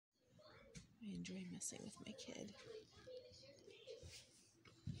enjoy messing with my kid.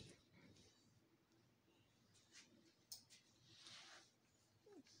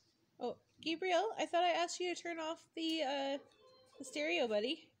 Oh, Gabriel, I thought I asked you to turn off the stereo,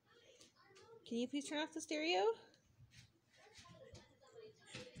 buddy. Can you please turn off the stereo?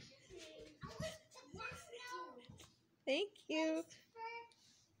 Thank you.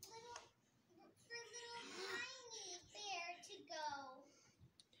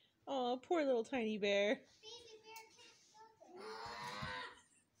 Oh, poor little tiny bear.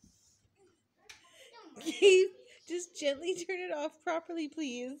 Gabe, just gently turn it off properly,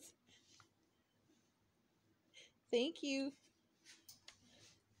 please. Thank you.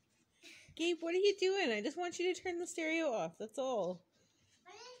 Gabe, what are you doing? I just want you to turn the stereo off. That's all.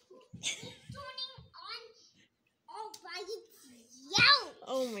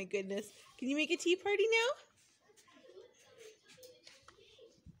 Oh my goodness. Can you make a tea party now?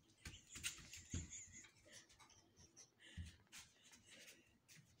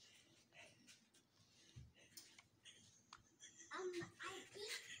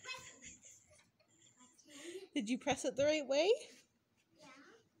 Did you press it the right way? Yeah.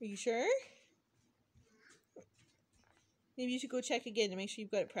 Are you sure? Yeah. Maybe you should go check again to make sure you've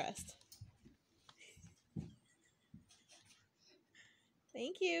got it pressed.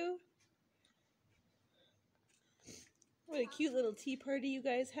 Thank you. What a cute little tea party you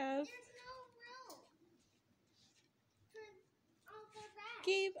guys have. There's no room. Turn off the back.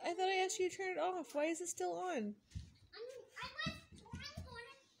 Gabe, I thought I asked you to turn it off. Why is it still on?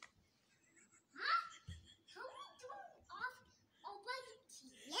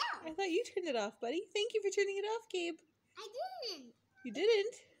 I thought you turned it off, buddy. Thank you for turning it off, Gabe. I didn't. You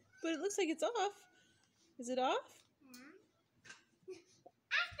didn't, but it looks like it's off. Is it off? Yeah.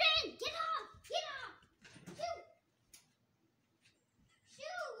 Aspen, get off! Get off! Shoot!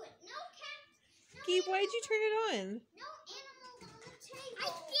 Shoot! No cat. No Gabe, why did you turn it on? No animals on the table. I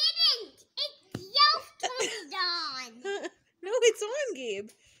didn't. It self turned on. No, it's on, Gabe.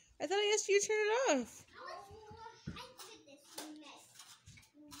 I thought I asked you to turn it off.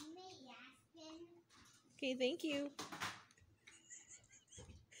 Okay, thank you.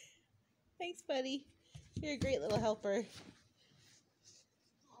 Thanks, buddy. You're a great little helper.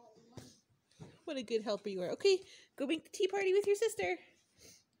 What a good helper you are. Okay, go make the tea party with your sister. Hey,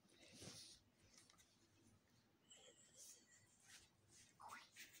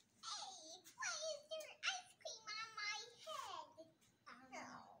 why is there ice cream on my head?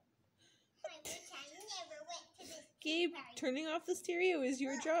 I wish I never went to this Gabe, turning off the stereo is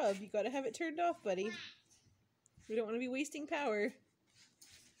your job. You gotta have it turned off, buddy. We don't want to be wasting power. Why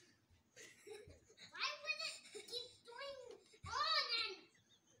would it keep going on and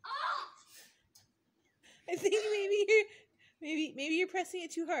off? I think maybe you're pressing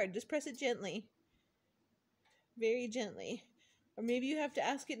it too hard. Just press it gently. Very gently. Or maybe you have to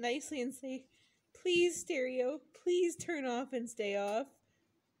ask it nicely and say, "Please, stereo, please turn off and stay off."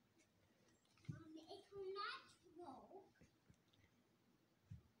 It will not work.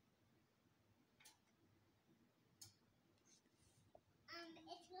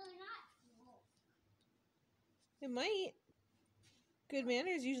 It will not work. It might. Good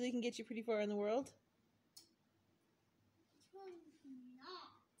manners usually can get you pretty far in the world. It will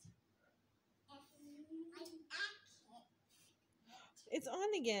not. I act it. It's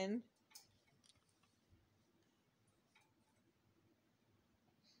on again.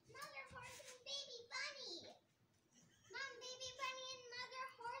 Mother horse and baby bunny. Mom, baby bunny and mother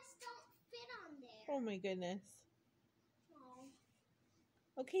horse don't fit on there. Oh my goodness. Oh.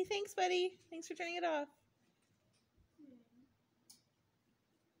 Okay, thanks, buddy. Thanks for turning it off.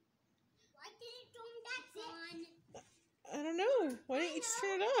 Why did it turn that on? I don't know. Why didn't you just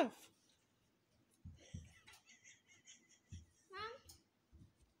turn it off? Mom?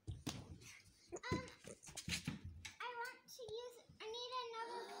 I need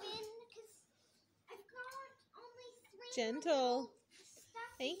another bin because I've got only 3 Gentle.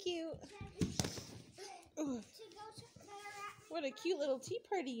 stuff Thank you. to Ooh, go to there what a cute little tea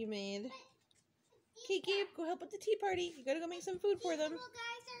party you made. Okay, Gabe, go help with the tea party. You gotta go make some food for them. Little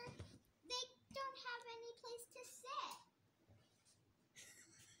guys they don't have any place to sit.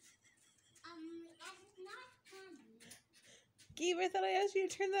 That's not funny. Gabe, I thought I asked you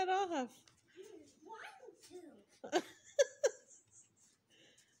to turn that off. I didn't want to.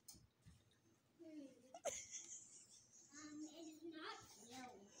 It is not you.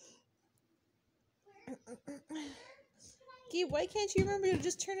 Gabe, why can't you remember to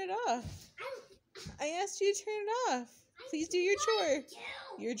just turn it off? I asked you to turn it off. Please do your chore.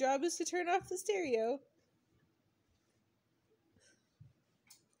 Your job is to turn off the stereo.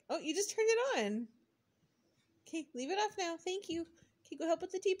 Oh, you just turned it on. Okay, leave it off now. Thank you. Okay, go help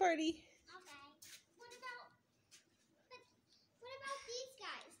with the tea party. Okay. What about these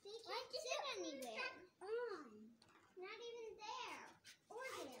guys? They can't sit anywhere. Not even there. Or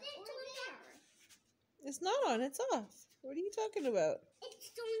there. It's not on. It's off. What are you talking about?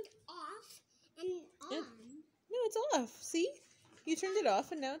 It's turned off and on. No, it's off. See? You turned it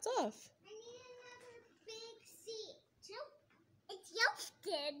off and now it's off. I need another big seat. Nope. It's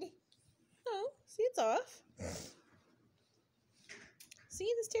yelted. Oh, see, it's off.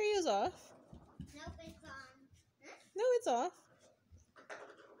 See, the stereo's off. Nope, it's on. Huh? No, it's off.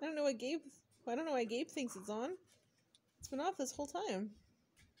 I don't know why Gabe thinks it's on. It's been off this whole time.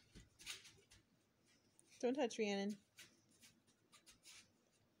 Don't touch Rhiannon.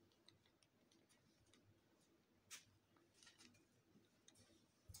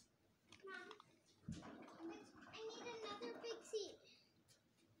 Mom, I need another big seat.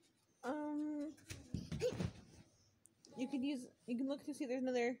 You can look to see if there's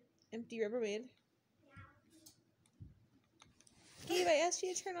another empty Rubbermaid. Gabe, I asked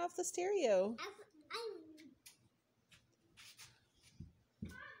you to turn off the stereo. Mom,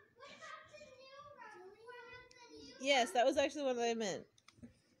 what about the new Yes, that was actually one that I meant.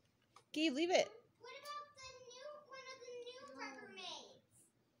 Gabe, leave it. What about one of the new Rubbermaids?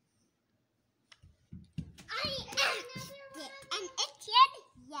 I asked it, and it said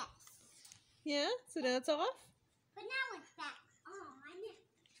yes. Yeah? So now it's off? But now it's back on.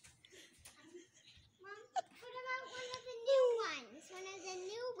 Mom, what about one of the new ones? One of the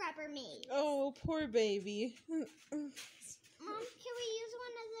new Rubbermaids? Oh, poor baby.